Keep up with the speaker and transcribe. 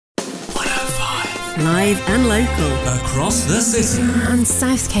Live and local. Across the city. And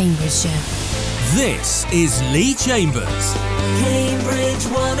South Cambridgeshire. This is Leigh Chambers. Cambridge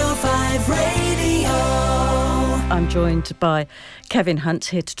 105 Radio. I'm joined by Kevin Hunt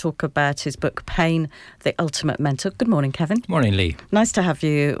here to talk about his book, Pain, the Ultimate Mentor. Good morning, Kevin. Morning, Leigh. Nice to have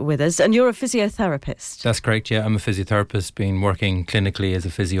you with us. And you're a physiotherapist. That's correct, yeah. I'm a physiotherapist, been working clinically as a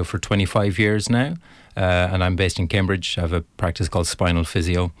physio for 25 years now. And I'm based in Cambridge. I have a practice called Spinal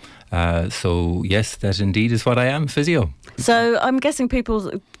Physio. So, yes, that indeed is what I am, physio. So I'm guessing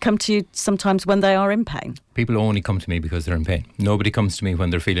people come to you sometimes when they are in pain. People only come to me because they're in pain. Nobody comes to me when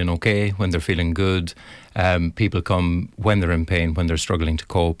they're feeling okay, when they're feeling good. People come when they're in pain, when they're struggling to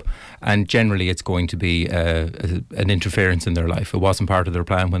cope. And generally it's going to be an interference in their life. It wasn't part of their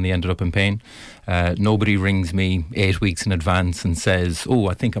plan when they ended up in pain. Nobody rings me 8 weeks in advance and says, oh,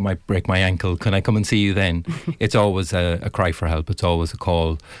 I think I might break my ankle. Can I come and see you then? It's always a cry for help. It's always a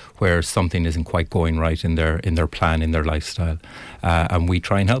call where something isn't quite going right in their plan, in their lifestyle. And we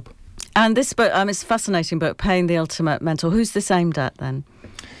try and help. And this book, it's a fascinating book, Pain, the Ultimate Mentor. Who's this aimed at then?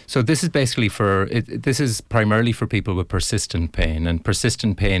 So this is basically this is primarily for people with persistent pain, and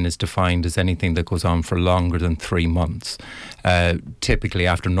persistent pain is defined as anything that goes on for longer than 3 months, typically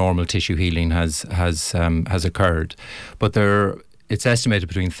after normal tissue healing has occurred. But it's estimated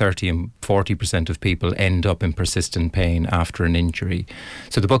between 30 and 40% of people end up in persistent pain after an injury.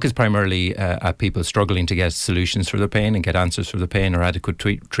 So the book is primarily at people struggling to get solutions for their pain and get answers for their pain or adequate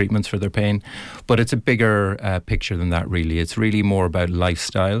treatments for their pain. But it's a bigger picture than that, really. It's really more about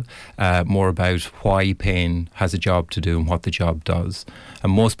lifestyle, more about why pain has a job to do and what the job does.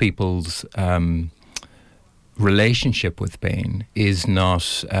 And most people's relationship with pain is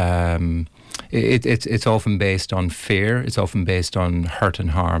not... It's often based on fear, it's often based on hurt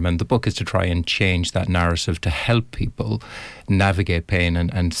and harm, and the book is to try and change that narrative to help people navigate pain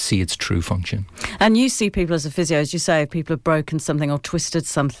and see its true function. And you see people as a physio, as you say, if people have broken something or twisted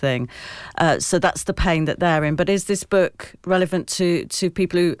something, so that's the pain that they're in. But is this book relevant to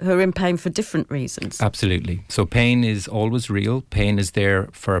people who are in pain for different reasons? Absolutely. So pain is always real. Pain is there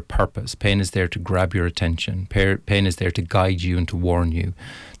for a purpose. Pain is there to grab your attention. Pain is there to guide you and to warn you.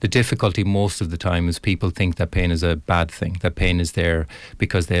 The difficulty most of the time is people think that pain is a bad thing, that pain is there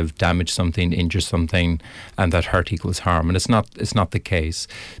because they have damaged something, injured something, and that hurt equals harm. And it's not the case,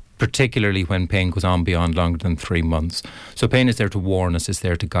 particularly when pain goes on beyond longer than 3 months. So pain is there to warn us, it's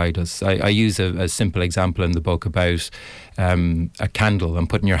there to guide us. I use a simple example in the book about a candle and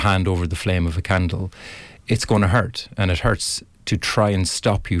putting your hand over the flame of a candle. It's going to hurt, and it hurts to try and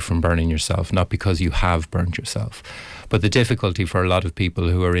stop you from burning yourself, not because you have burned yourself. But the difficulty for a lot of people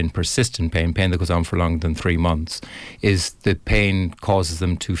who are in persistent pain that goes on for longer than 3 months, is that pain causes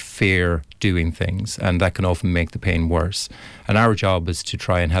them to fear doing things, and that can often make the pain worse. And our job is to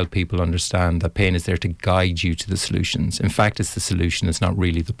try and help people understand that pain is there to guide you to the solutions. In fact, it's the solution, it's not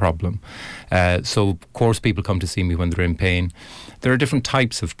really the problem. So, of course, people come to see me when they're in pain. There are different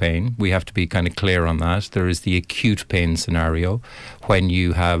types of pain. We have to be kind of clear on that. There is the acute pain scenario, when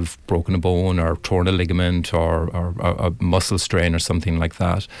you have broken a bone or torn a ligament or a muscle strain or something like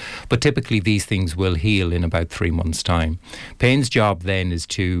that. But typically these things will heal in about 3 months' time. Pain's job then is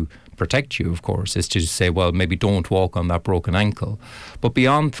to protect you, of course, is to say, well, maybe don't walk on that broken ankle. But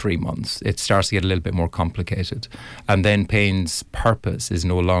beyond 3 months, it starts to get a little bit more complicated. And then pain's purpose is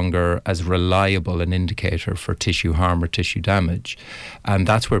no longer as reliable an indicator for tissue harm or tissue damage. And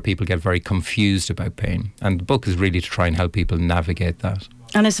that's where people get very confused about pain. And the book is really to try and help people navigate that.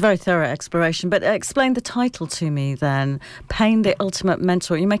 And it's a very thorough exploration. But explain the title to me then, Pain, the Ultimate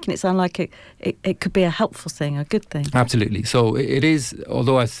Mentor. You're making it sound like it could be a helpful thing, a good thing. Absolutely. So it is,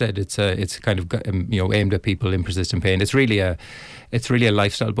 although I said it's kind of aimed at people in persistent pain, it's really a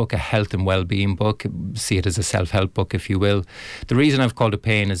lifestyle book, a health and well-being book. See it as a self-help book, if you will. The reason I've called it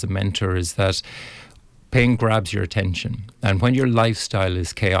Pain as a Mentor is that pain grabs your attention. And when your lifestyle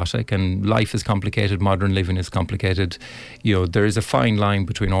is chaotic and life is complicated, modern living is complicated, there is a fine line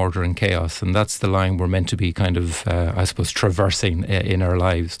between order and chaos. And that's the line we're meant to be kind of, traversing in our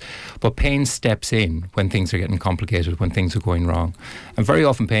lives. But pain steps in when things are getting complicated, when things are going wrong. And very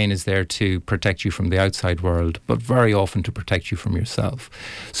often pain is there to protect you from the outside world, but very often to protect you from yourself.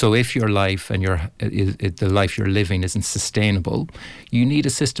 So if your life and the life you're living isn't sustainable, you need a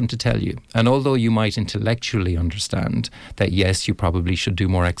system to tell you. And although you might intellectually understand that yes, you probably should do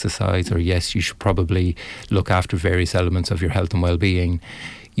more exercise, or yes, you should probably look after various elements of your health and well-being,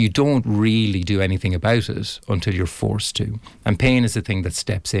 you don't really do anything about it until you're forced to. And pain is the thing that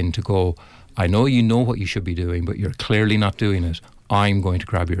steps in to go, I know you know what you should be doing, but you're clearly not doing it. I'm going to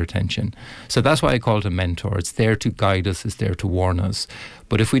grab your attention. So that's why I call it a mentor. It's there to guide us, it's there to warn us.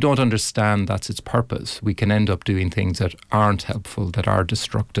 But if we don't understand that's its purpose, we can end up doing things that aren't helpful, that are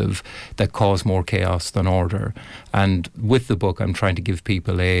destructive, that cause more chaos than order. And with the book, I'm trying to give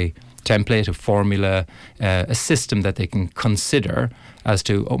people a template, a formula, a system that they can consider as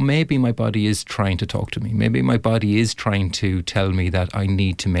to, oh, maybe my body is trying to talk to me. Maybe my body is trying to tell me that I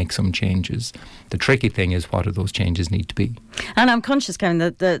need to make some changes. The tricky thing is, what do those changes need to be? And I'm conscious, Kevin,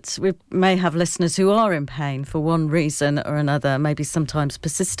 that we may have listeners who are in pain for one reason or another, maybe sometimes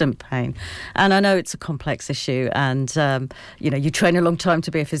persistent pain. And I know it's a complex issue, and you train a long time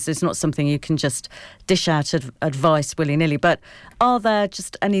to be a physician. It's not something you can just dish out advice willy-nilly. But are there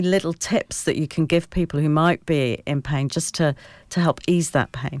just any little tips that you can give people who might be in pain just to help ease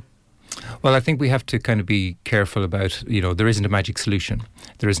that pain? Well, I think we have to kind of be careful about, there isn't a magic solution.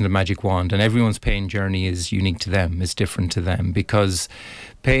 There isn't a magic wand, and everyone's pain journey is unique to them, is different to them, because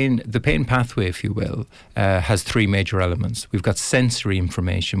the pain pathway, if you will, has three major elements. We've got sensory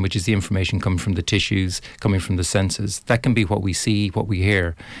information, which is the information coming from the tissues, coming from the senses. That can be what we see, what we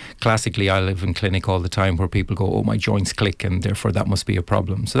hear. Classically, I live in clinic all the time where people go, oh, my joints click, and therefore that must be a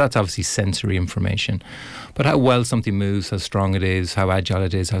problem. So that's obviously sensory information. But how well something moves, how strong it is, how agile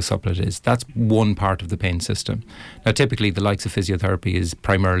it is, how supple it is, that's one part of the pain system. Now, typically, the likes of physiotherapy is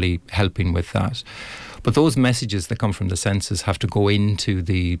primarily helping with that. But those messages that come from the senses have to go into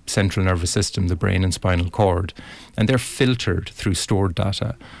the central nervous system, the brain and spinal cord, and they're filtered through stored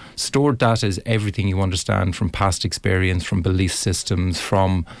data. Stored data is everything you understand from past experience, from belief systems,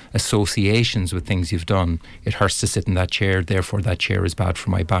 from associations with things you've done. It hurts to sit in that chair, therefore that chair is bad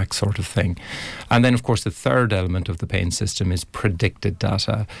for my back, sort of thing. And then, of course, the third element of the pain system is predicted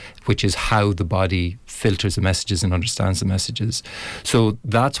data, which is how the body filters the messages and understands the messages. So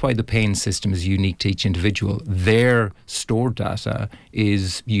that's why the pain system is unique to each individual. Their stored data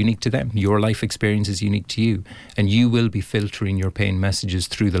is unique to them. Your life experience is unique to you, and you will be filtering your pain messages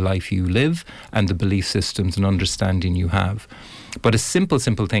through the life you live and the belief systems and understanding you have. But a simple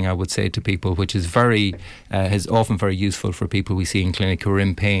thing I would say to people, which is often very useful for people we see in clinic who are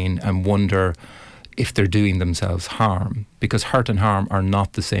in pain and wonder if they're doing themselves harm, because hurt and harm are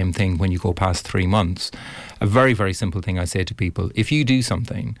not the same thing when you go past 3 months. A very, very simple thing I say to people, if you do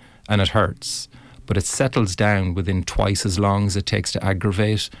something and it hurts, but it settles down within twice as long as it takes to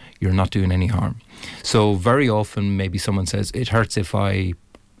aggravate, you're not doing any harm. So very often maybe someone says, it hurts if I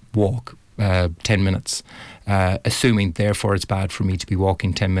walk 10 minutes, assuming therefore it's bad for me to be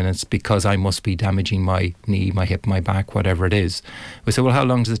walking 10 minutes because I must be damaging my knee, my hip, my back, whatever it is. We say, well, how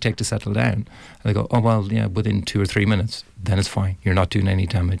long does it take to settle down? And they go, oh, well, yeah, within 2 or 3 minutes. Then it's fine. You're not doing any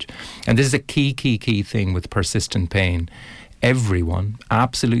damage. And this is a key thing with persistent pain. Everyone,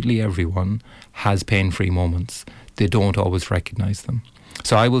 absolutely everyone, has pain-free moments. They don't always recognise them.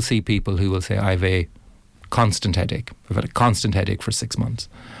 So I will see people who will say, I have a constant headache. I've had a constant headache for 6 months.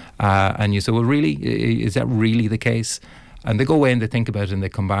 And you say, well, really? Is that really the case? And they go away and they think about it and they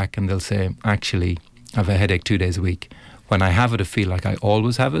come back and they'll say, actually, I have a headache 2 days a week. When I have it, I feel like I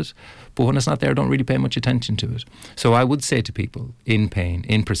always have it. But when it's not there, I don't really pay much attention to it. So I would say to people in pain,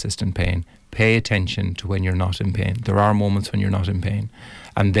 in persistent pain, pay attention to when you're not in pain. There are moments when you're not in pain.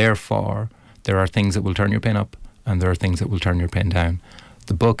 And therefore, there are things that will turn your pain up and there are things that will turn your pain down.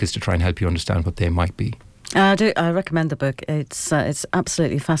 The book is to try and help you understand what they might be. I recommend the book. It's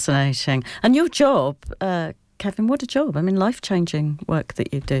absolutely fascinating. And your job, Kevin, what a job. I mean, life-changing work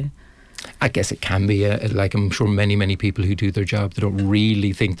that you do. I guess it can be, like I'm sure many people who do their job, they don't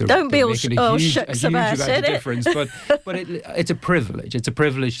really think they're making a huge amount of difference. But it's a privilege. It's a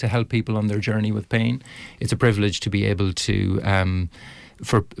privilege to help people on their journey with pain. It's a privilege to be able to...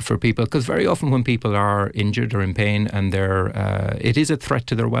 For people, because very often when people are injured or in pain and it is a threat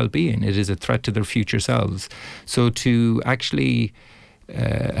to their well-being, it is a threat to their future selves. So to actually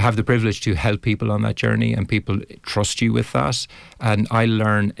have the privilege to help people on that journey and people trust you with that, and I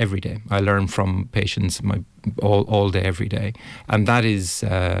learn every day. I learn from patients all day, every day, and that is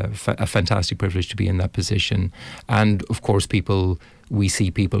a fantastic privilege to be in that position. And of course, we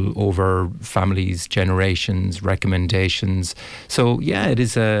see people over families, generations, recommendations. So yeah, it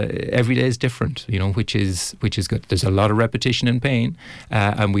is every day is different, which is good. There's a lot of repetition in pain,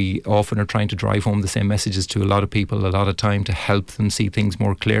 and we often are trying to drive home the same messages to a lot of people a lot of time to help them see things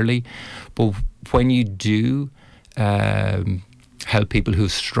more clearly. But when you do help people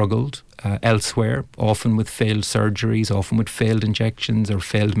who've struggled, elsewhere, often with failed surgeries, often with failed injections or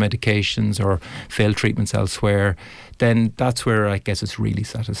failed medications or failed treatments elsewhere, then that's where I guess it's really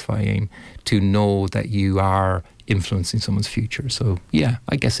satisfying to know that you are influencing someone's future. So yeah,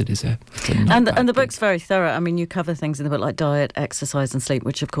 I guess it is and the book's very thorough. I mean, you cover things in the book like diet, exercise and sleep,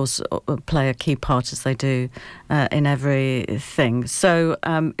 which of course play a key part, as they do in everything. So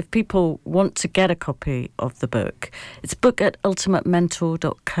if people want to get a copy of the book, it's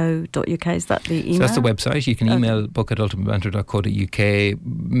book@ultimatementor.co.uk. Is that the email? So that's the website. You can email book@ultimatementor.co.uk,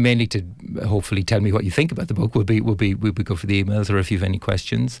 mainly to hopefully tell me what you think about the book. Will be good for the emails, or if you have any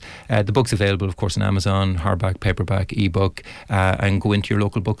questions. The book's available, of course, on Amazon, hardback, paperback, ebook, and go into your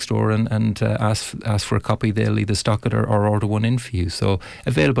local bookstore and ask for a copy. They'll either stock it or order one in for you. So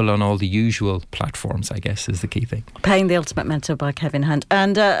available on all the usual platforms, I guess, is the key thing. Paying the Ultimate Mentor by Kevin Hunt.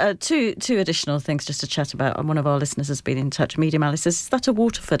 And two additional things just to chat about. One of our listeners has been in touch. Medium Alice says, is that a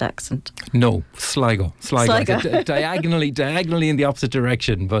Waterford accent? No, Sligo. Diagonally in the opposite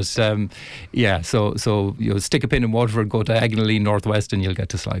direction. But so you stick a pin in Waterford, go diagonally northwest, and you'll get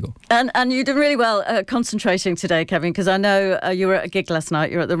to Sligo. And you did really well concentrating today, Kevin, because I know you were at a gig last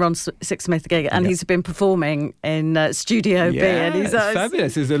night. You're at the Ron Sixsmith gig, and he's been performing in Studio B. And he's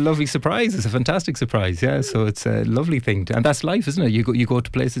fabulous. It's a lovely surprise. It's a fantastic surprise. Yeah, so it's a lovely thing, and that's life, isn't it? You go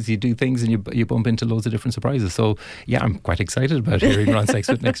to places, you do things, and you bump into loads of different surprises. So yeah, I'm quite excited about hearing Ron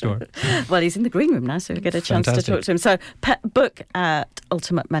Sixsmith next door. Well, he's in the green room now, so we'll get a chance to talk to him. So book at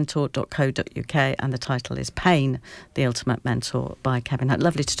ultimatementor.co.uk, and the title is Pain, the Ultimate Mentor by Kevin Hunt.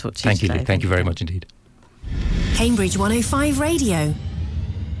 Lovely to talk to you today. Thank you very much indeed. Cambridge 105 Radio.